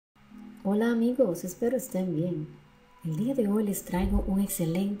Hola amigos, espero estén bien. El día de hoy les traigo un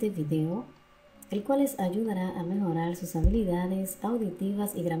excelente video, el cual les ayudará a mejorar sus habilidades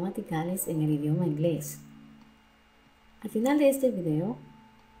auditivas y gramaticales en el idioma inglés. Al final de este video,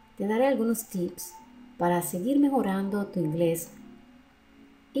 te daré algunos tips para seguir mejorando tu inglés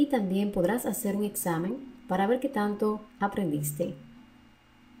y también podrás hacer un examen para ver qué tanto aprendiste.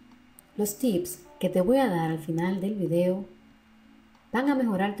 Los tips que te voy a dar al final del video van a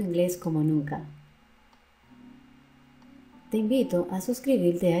mejorar tu inglés como nunca. Te invito a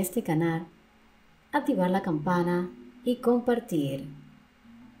suscribirte a este canal, activar la campana y compartir.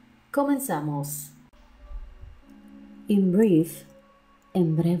 Comenzamos. In brief,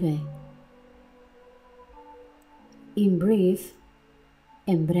 en breve. In brief,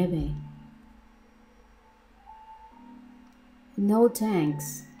 en breve. No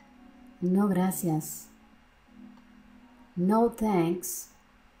thanks, no gracias. No thanks,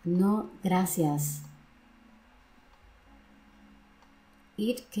 no gracias.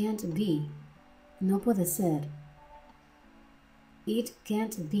 It can't be, no puede ser. It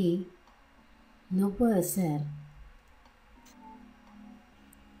can't be, no puede ser.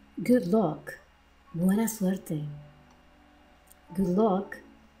 Good luck, buena suerte. Good luck,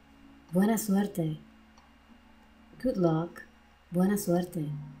 buena suerte. Good luck, buena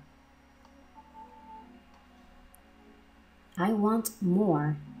suerte. I want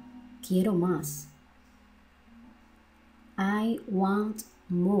more, quiero más. I want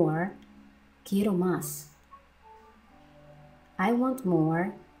more, quiero más. I want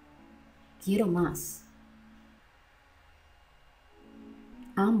more, quiero más.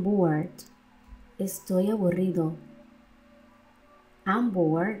 I'm bored, estoy aburrido. I'm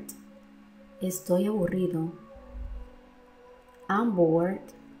bored, estoy aburrido. I'm bored,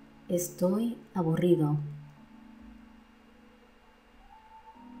 estoy aburrido.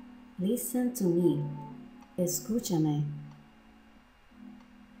 Listen to me, escúchame.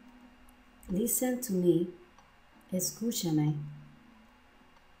 Listen to me, escúchame.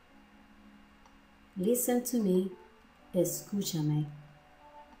 Listen to me, escúchame.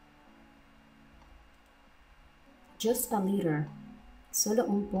 Just a little, solo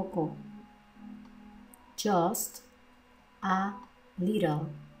un poco. Just a little,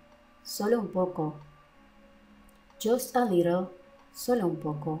 solo un poco. Just a little, solo un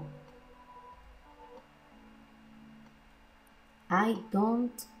poco. I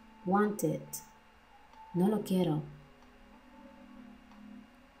don't want it. No lo quiero.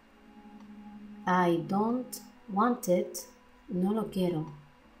 I don't want it. No lo quiero.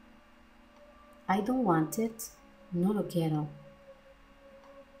 I don't want it. No lo quiero.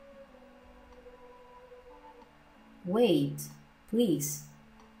 Wait, please.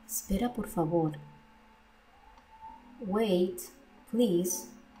 Espera, por favor. Wait, please.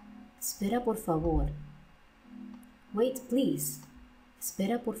 Espera, por favor. Wait, please.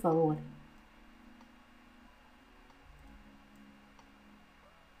 Espera, por favor.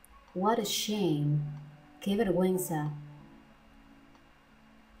 What a shame. Qué vergüenza.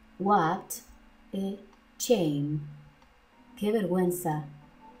 What a shame. Qué vergüenza.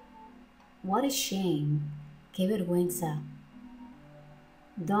 What a shame. Qué vergüenza.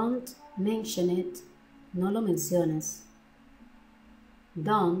 Don't mention it. No lo menciones.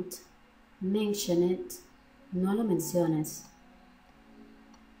 Don't mention it. No lo menciones.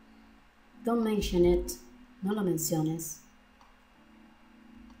 Don't mention it. No lo menciones.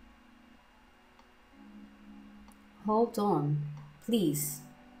 Hold on, please.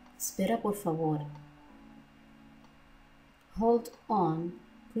 Espera, por favor. Hold on,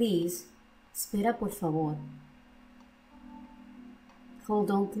 please. Espera, por favor.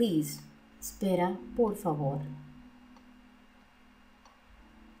 Hold on, please. Espera, por favor.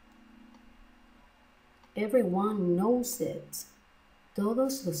 Everyone knows it.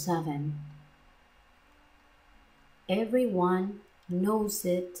 Todos lo saben. Everyone knows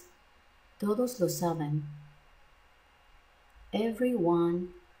it. Todos lo saben. Everyone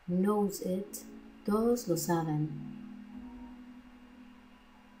knows it. Todos lo saben.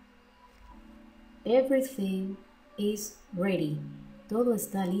 Everything is ready. Todo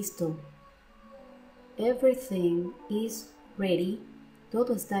está listo. Everything is ready.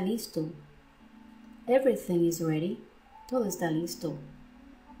 Todo está listo. Everything is ready. Todo está listo.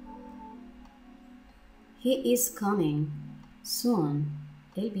 He is coming soon.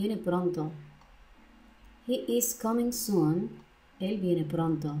 Él viene pronto. He is coming soon. Él viene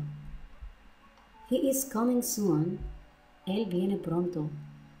pronto. He is coming soon. Él viene pronto.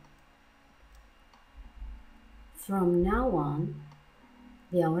 From now on.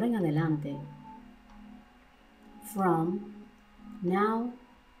 De ahora en adelante. From now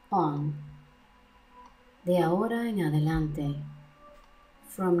on. De ahora en adelante.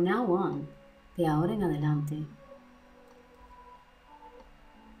 From now on. De ahora en adelante.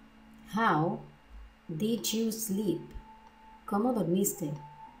 How did you sleep? ¿Cómo dormiste?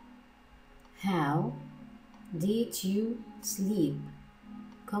 How did you sleep?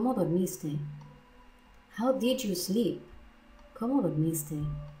 ¿Cómo dormiste? How did you sleep? ¿Cómo dormiste?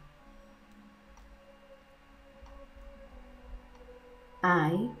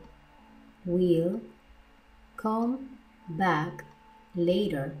 I will come back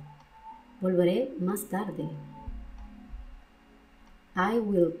later. Volveré más tarde. I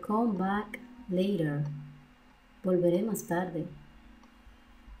will come back later. Volveré más tarde.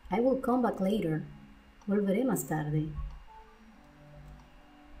 I will come back later. Volveré más tarde.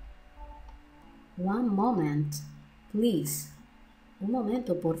 One moment, please. Un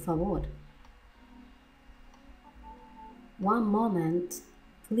momento, por favor. One moment,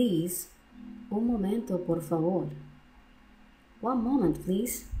 please. Un momento, por favor. One moment,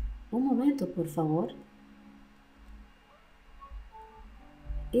 please. Un momento, por favor.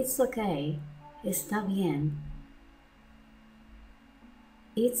 It's okay. Está bien.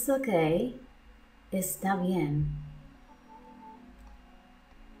 It's okay. Está bien.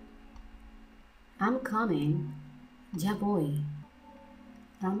 I'm coming. Ya voy.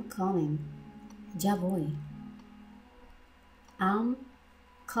 I'm coming. Ya voy. I'm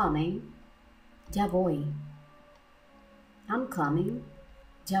coming. Ya voy. I'm coming.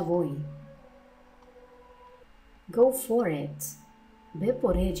 Ya voy. Go for it. Ve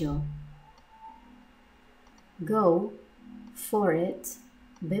por ello. Go for it.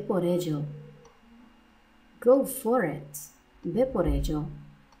 Ve por ello. Go for it. Ve por ello.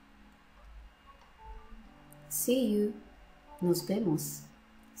 See you. Nos vemos.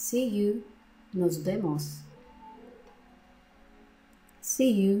 See you. Nos vemos.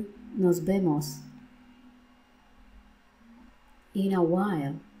 See you. Nos vemos. In a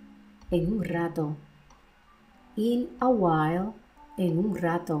while. En un rato. In a while. En un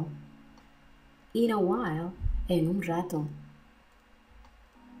rato. In a while. En un rato.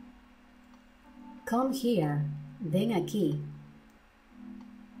 Come here. Ven aquí.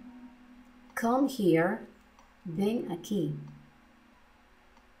 Come here. Ven aquí.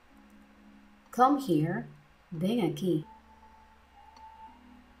 Come here. Ven aquí.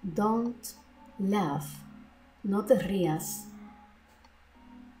 Don't laugh. No te rías.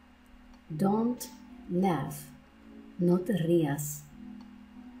 Don't laugh. No te rías.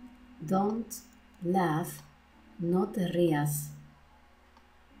 Don't laugh. No te rías.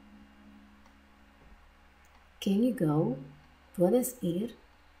 Can you go? ¿Puedes ir?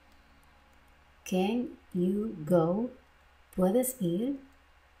 Can you go? ¿Puedes ir?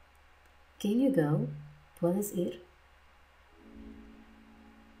 Can you go? ¿Puedes ir?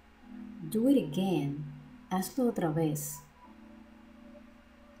 Do it again. Hazlo otra vez.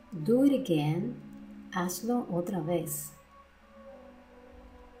 Do it again. Hazlo otra vez.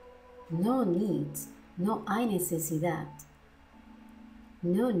 No need. No hay necesidad.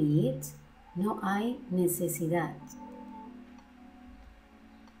 No need. No hay necesidad.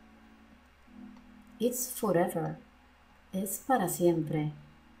 It's forever. Es para siempre.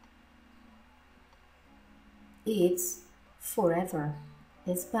 It's forever.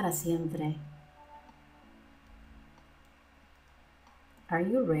 Es para siempre. Are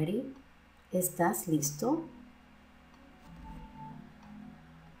you ready? ¿Estás listo?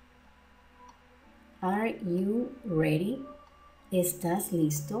 Are you ready? ¿Estás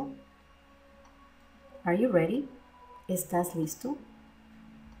listo? Are you ready? ¿Estás listo?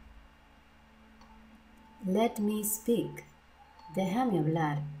 Let me speak. Déjame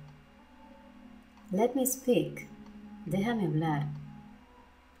hablar. Let me speak. Déjame hablar.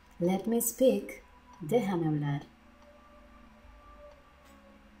 Let me speak. Déjame hablar.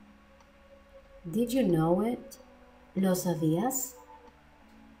 Did you know it? ¿Lo sabías?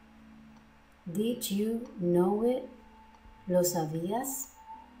 Did you know it? ¿Lo sabías?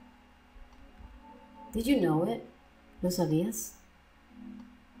 Did you know it? ¿Lo sabías?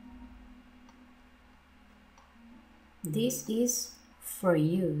 This is for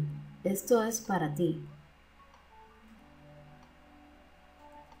you. Esto es para ti.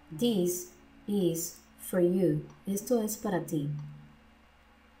 This is for you. Esto es para ti.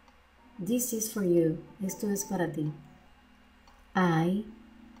 This is for you. Esto es para ti. I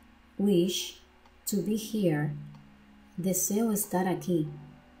wish to be here. Deseo estar aquí.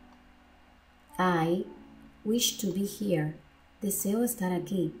 I wish to be here. Deseo estar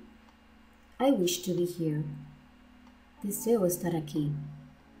aquí. I wish to be here. Deseo estar aquí.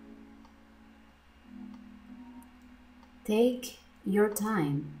 Take your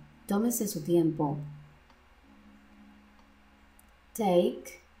time. Tómese su tiempo.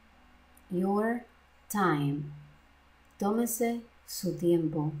 Take your time. Tómese su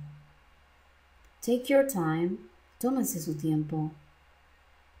tiempo. Take your time. Tómese su tiempo.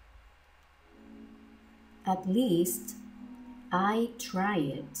 At least I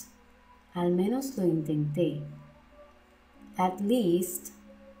tried. Al menos lo intenté. At least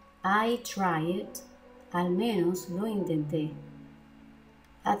I tried. Al menos lo intenté.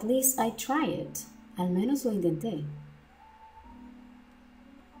 At least I tried. Al menos lo intenté.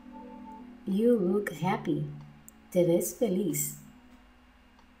 You look happy. Te ves feliz.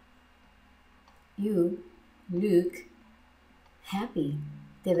 You look happy.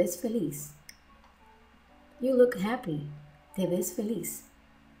 Te ves feliz. You look happy. Te ves feliz.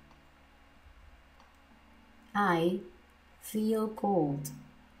 I feel cold.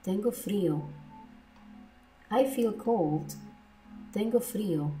 Tengo frío. I feel cold. Tengo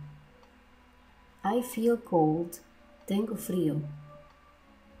frío. I feel cold. Tengo frío.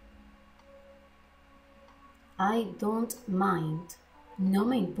 I don't mind. No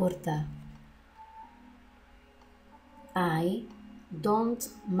me importa. I don't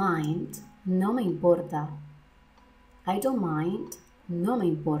mind. No me importa. I don't mind. No me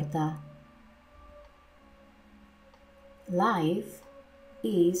importa. Life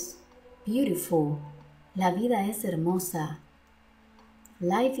is beautiful. La vida es hermosa.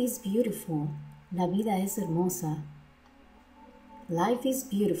 Life is beautiful. La vida es hermosa. Life is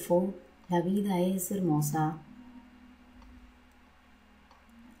beautiful. La vida es hermosa.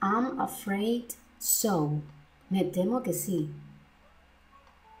 I'm afraid so. Me temo que sí.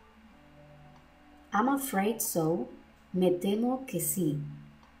 I'm afraid so. Me temo que sí.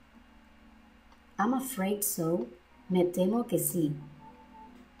 I'm afraid so. Me temo que sí.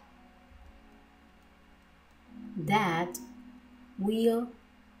 That will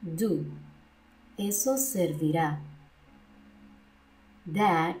do. Eso servirá.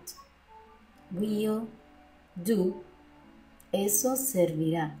 That will do. Eso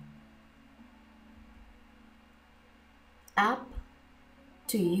servirá. Up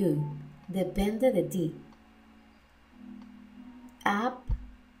to you. Depende de ti. Up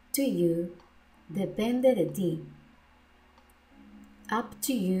to you. Depende de ti. Up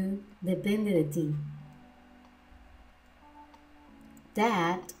to you. Depende de ti.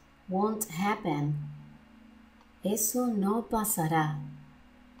 That won't happen. Eso no pasará.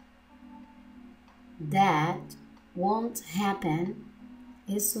 That won't happen.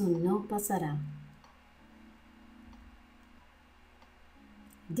 Eso no pasará.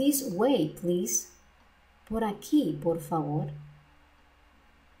 This way, please. Por aquí, por favor.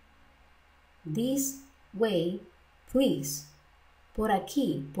 This way, please. Por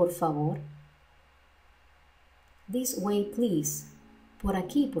aquí, por favor. This way, please. Por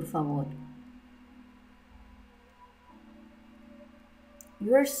aquí, por favor.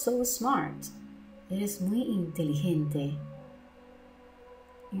 You're so smart. Eres muy inteligente.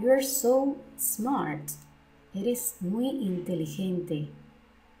 You're so smart. Eres muy inteligente.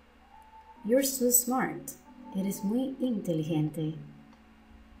 You're so smart. Eres muy inteligente.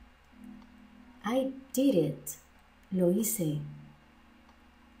 I did it. Lo hice.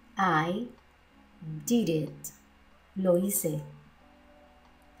 I did it. Lo hice.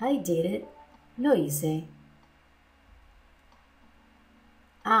 I did it. Lo hice.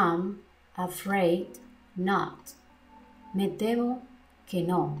 I'm afraid not. Me temo que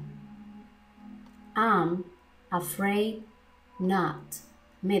no. I'm afraid not.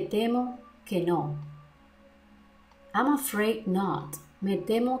 Me temo que no. I'm afraid not. Me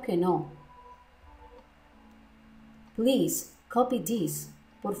temo que no. Please copy this.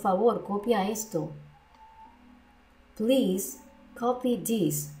 Por favor, copia esto. Please copy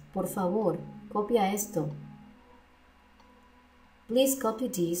this. Por favor, copia esto. Please copy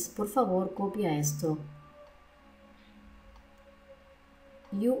this. Por favor, copia esto.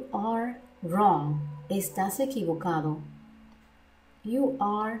 You are wrong. Estás equivocado. You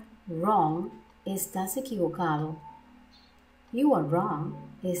are wrong. Estás equivocado. You are wrong.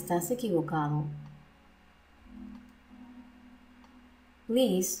 Estás equivocado.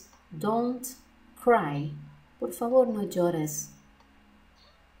 Please don't cry. Por favor, no llores.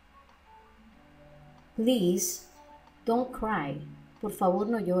 Please don't cry. Por favor,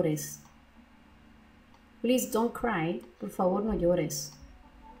 no llores. Please don't cry. Por favor, no llores.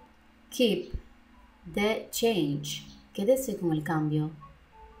 Keep the change. Quédese con el cambio.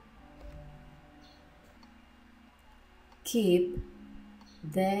 Keep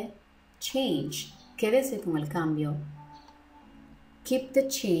the change. Quédese con el cambio. Keep the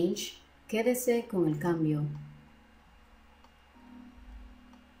change. Quédese con el cambio.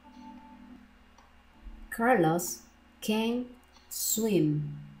 Carlos can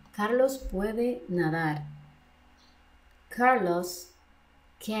swim. Carlos puede nadar. Carlos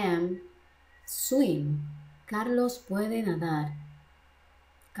can swim. Carlos puede nadar.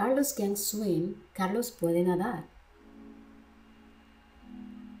 Carlos can swim. Carlos puede nadar.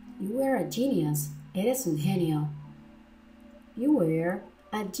 You were a genius. Eres un genio. You were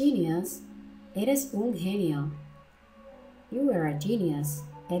a genius. Eres un genio. You were a genius.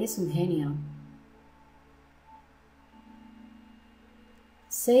 Eres un genio.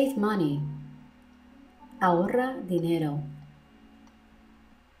 Save money. Ahorra dinero.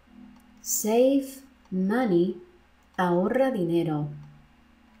 Save money. Ahorra dinero.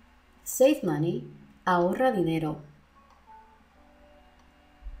 Save money. Ahorra dinero.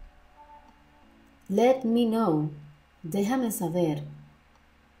 Let me know. Déjame saber.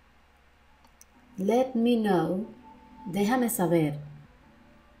 Let me know. Déjame saber.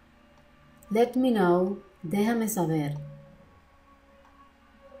 Let me know. Déjame saber.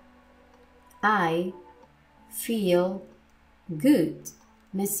 I feel good.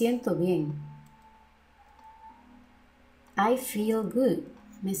 Me siento bien. I feel good.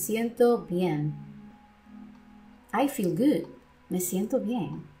 Me siento bien. I feel good. Me siento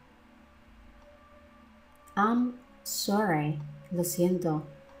bien. I'm sorry. Lo siento.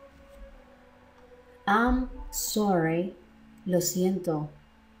 I'm sorry. Lo siento.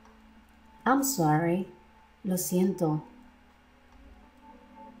 I'm sorry. Lo siento.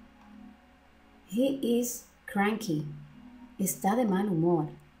 He is cranky. Está de mal humor.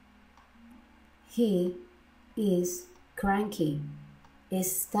 He is cranky.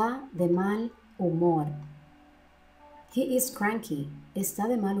 Está de mal humor. He is cranky. Está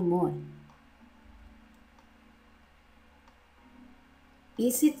de mal humor.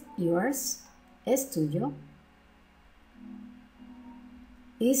 Is it yours? ¿Es tuyo?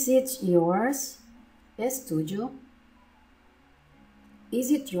 Is it yours? ¿Es tuyo?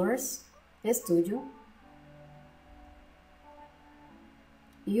 Is it yours? ¿Es tuyo?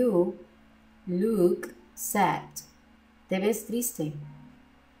 You look sad. Te ves triste.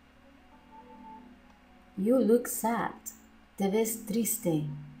 You look sad. Te ves triste.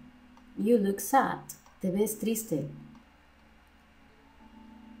 You look sad. Te ves triste.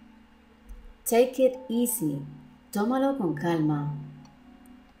 Take it easy. Tómalo con calma.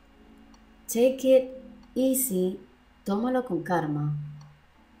 Take it easy. Tómalo con calma.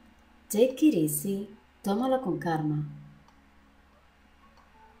 Take it easy. Tómalo con calma.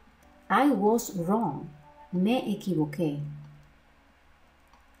 I was wrong. Me equivoqué.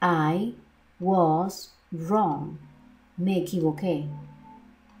 I was wrong. Me equivoqué.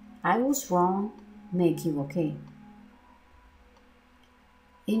 I was wrong. Me equivoqué.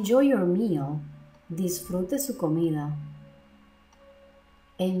 Enjoy your meal. Disfrute su comida.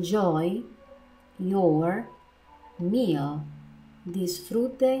 Enjoy your meal.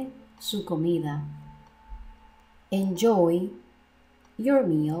 Disfrute su comida. Enjoy your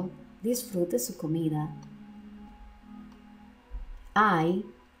meal. Disfrute su comida. I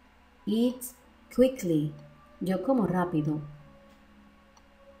eat quickly. Yo como rápido.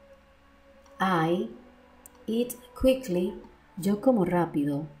 I eat quickly. Yo como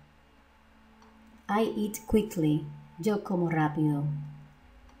rápido. I eat quickly. Yo como rápido.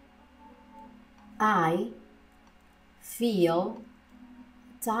 I feel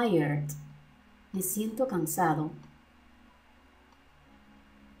tired. Me siento cansado.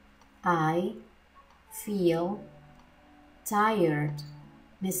 I feel tired.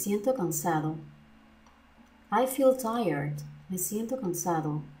 Me siento cansado. I feel tired. Me siento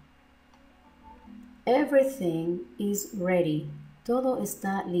cansado. Everything is ready. Todo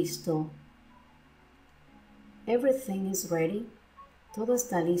está listo. Everything is ready. Todo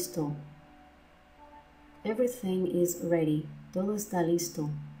está listo. Everything is ready. Todo está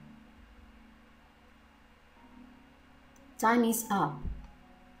listo. Time is up.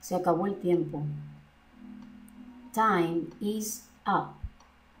 Se acabó el tiempo. Time is up.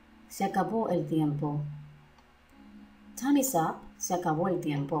 Se acabó el tiempo. Time is up. Se acabó el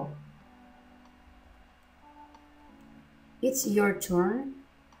tiempo. It's your turn.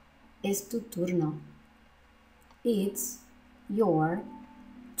 Es tu turno. It's your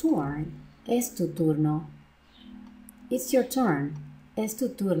turn. Es tu turno. It's your turn. Es tu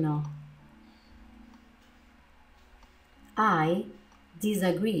turno. I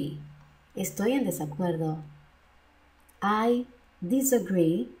disagree. Estoy en desacuerdo. I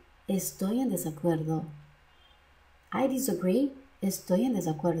disagree. Estoy en desacuerdo. I disagree. Estoy en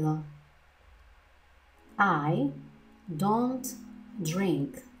desacuerdo. I don't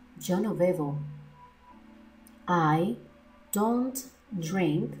drink. Yo no bebo. I don't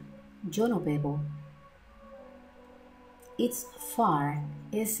drink. Yo no bebo. It's far,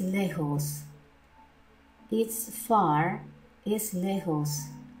 es lejos. It's far, es lejos.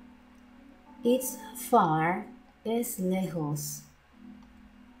 It's far, es lejos.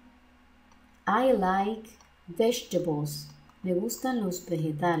 I like vegetables. Me gustan los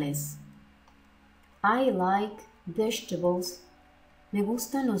vegetales. I like vegetables. Me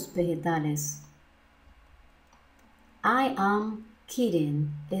gustan los vegetales. I am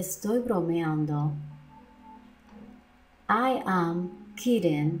kidding. Estoy bromeando. I am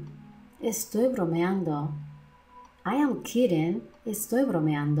kidding. Estoy bromeando. I am kidding. Estoy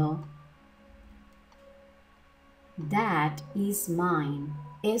bromeando. That is mine.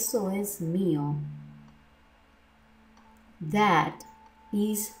 Eso es mío. That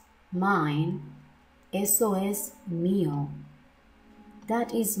is mine. Eso es mío.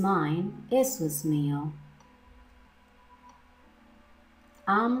 That is mine. Eso es mío.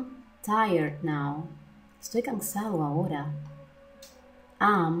 I'm tired now. Estoy cansado ahora.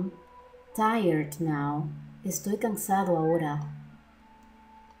 I'm tired now. Estoy cansado ahora.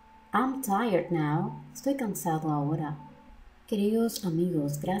 I'm tired now. Estoy cansado ahora. Queridos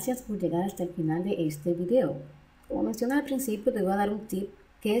amigos, gracias por llegar hasta el final de este video. Como mencioné al principio, te voy a dar un tip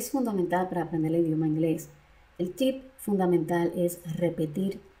que es fundamental para aprender el idioma inglés. El tip fundamental es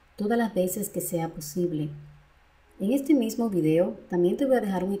repetir todas las veces que sea posible. En este mismo video también te voy a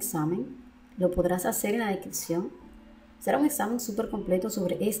dejar un examen. Lo podrás hacer en la descripción. Será un examen súper completo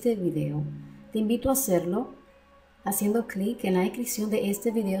sobre este video. Te invito a hacerlo haciendo clic en la descripción de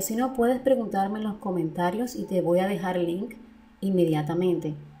este video. Si no, puedes preguntarme en los comentarios y te voy a dejar el link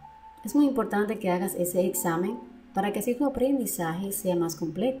inmediatamente. Es muy importante que hagas ese examen para que así tu aprendizaje sea más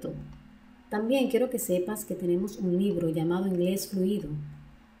completo. También quiero que sepas que tenemos un libro llamado Inglés Fluido,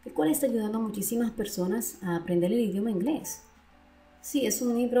 el cual está ayudando a muchísimas personas a aprender el idioma inglés. Sí, es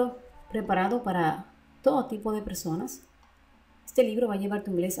un libro preparado para todo tipo de personas. Este libro va a llevar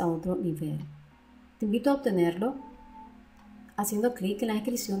tu inglés a otro nivel. Te invito a obtenerlo haciendo clic en la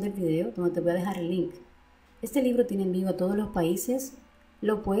descripción del video donde te voy a dejar el link. Este libro tiene envío a todos los países.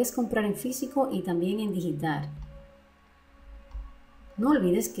 Lo puedes comprar en físico y también en digital. No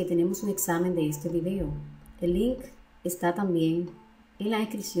olvides que tenemos un examen de este video. El link está también en la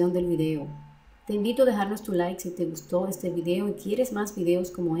descripción del video. Te invito a dejarnos tu like si te gustó este video y quieres más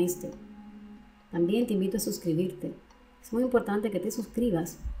videos como este. También te invito a suscribirte. Es muy importante que te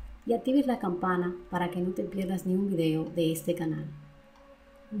suscribas y actives la campana para que no te pierdas ni un video de este canal.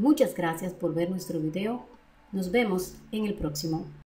 Muchas gracias por ver nuestro video. Nos vemos en el próximo.